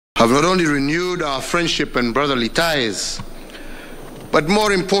have not only renewed our friendship and brotherly ties, but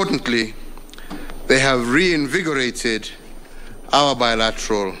more importantly, they have reinvigorated our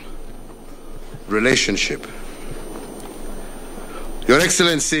bilateral relationship. Your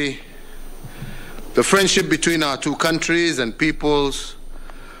Excellency, the friendship between our two countries and peoples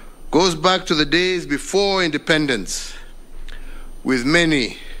goes back to the days before independence, with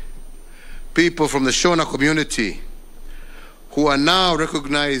many people from the Shona community who are now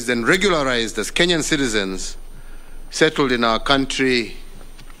recognized and regularized as Kenyan citizens settled in our country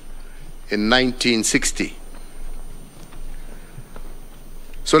in 1960.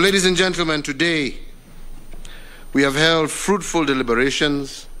 So, ladies and gentlemen, today we have held fruitful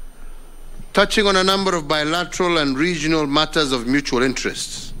deliberations touching on a number of bilateral and regional matters of mutual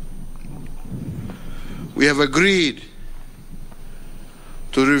interests. We have agreed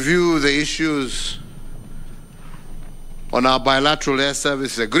to review the issues on our bilateral air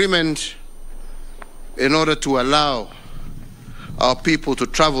service agreement in order to allow our people to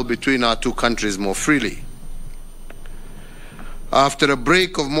travel between our two countries more freely. After a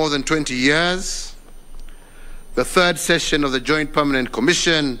break of more than 20 years, the third session of the Joint Permanent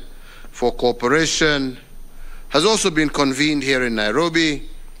Commission for Cooperation has also been convened here in Nairobi,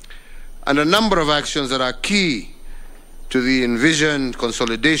 and a number of actions that are key to the envisioned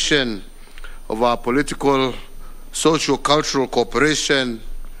consolidation of our political, socio-cultural cooperation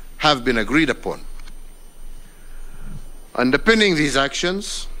have been agreed upon. Underpinning these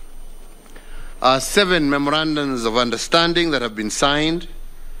actions are 7 memorandums of understanding that have been signed,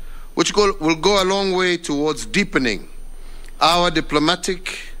 which will go a long way towards deepening our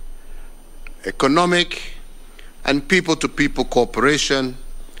diplomatic, economic, and people-to-people cooperation,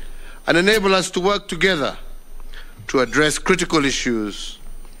 and enable us to work together to address critical issues,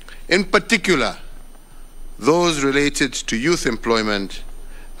 in particular those related to youth employment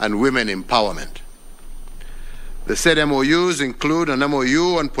and women empowerment. The said MOUs include an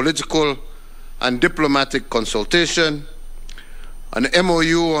MOU on political and diplomatic consultation, an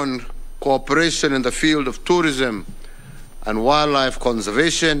MOU on cooperation in the field of tourism and wildlife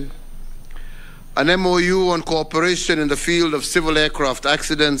conservation, an MOU on cooperation in the field of civil aircraft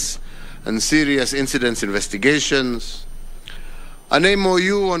accidents and serious incidents investigations, an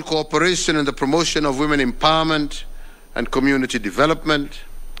MOU on cooperation in the promotion of women empowerment and community development,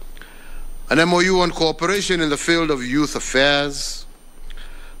 an MOU on cooperation in the field of youth affairs,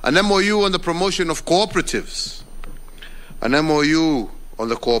 an MOU on the promotion of cooperatives, an MOU on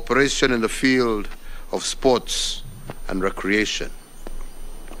the cooperation in the field of sports and recreation.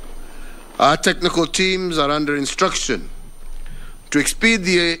 Our technical teams are under instruction to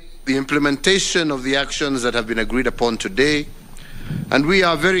expedite the implementation of the actions that have been agreed upon today, and we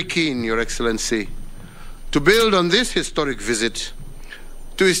are very keen, Your Excellency, to build on this historic visit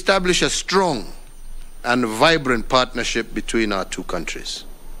to establish a strong and vibrant partnership between our two countries.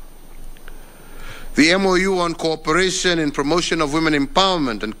 The MOU on cooperation in promotion of women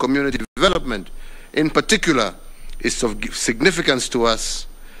empowerment and community development in particular is of significance to us.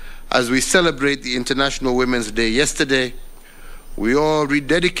 As we celebrate the International Women's Day yesterday, we all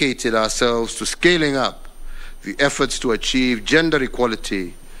rededicated ourselves to scaling up the efforts to achieve gender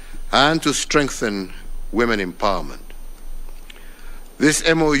equality and to strengthen women empowerment. This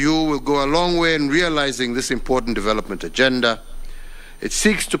MOU will go a long way in realizing this important development agenda. It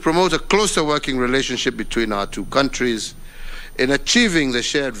seeks to promote a closer working relationship between our two countries in achieving the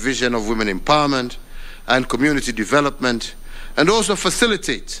shared vision of women empowerment and community development, and also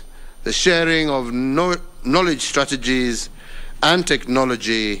facilitate the sharing of knowledge strategies and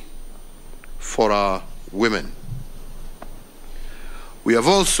technology for our women. We have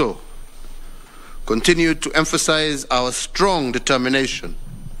also continued to emphasize our strong determination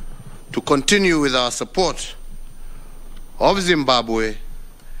to continue with our support of Zimbabwe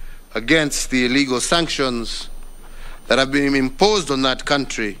against the illegal sanctions that have been imposed on that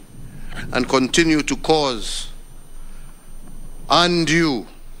country and continue to cause undue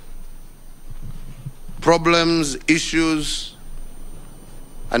problems, issues,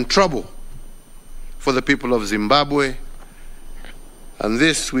 and trouble for the people of Zimbabwe. And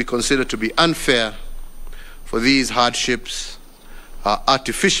this we consider to be unfair, for these hardships are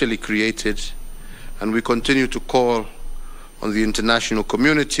artificially created, and we continue to call on the international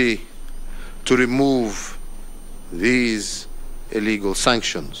community to remove these illegal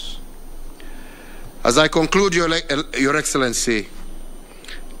sanctions. As I conclude, Your Excellency,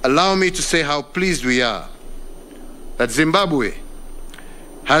 allow me to say how pleased we are that Zimbabwe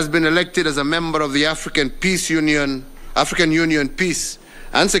has been elected as a member of the African Union Peace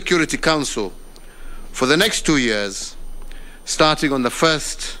and Security Council for the next 2 years, starting on the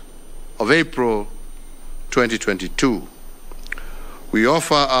 1st of April 2022. We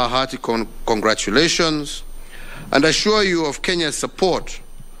offer our hearty congratulations and assure you of Kenya's support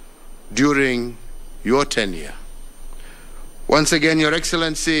during your tenure. Once again, Your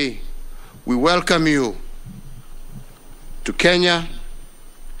Excellency, we welcome you to Kenya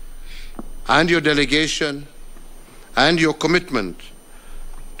and your delegation and your commitment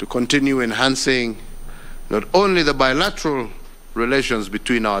to continue enhancing not only the bilateral relations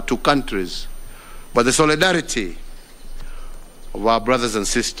between our two countries, but the solidarity of our brothers and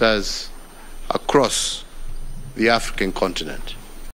sisters across the African continent.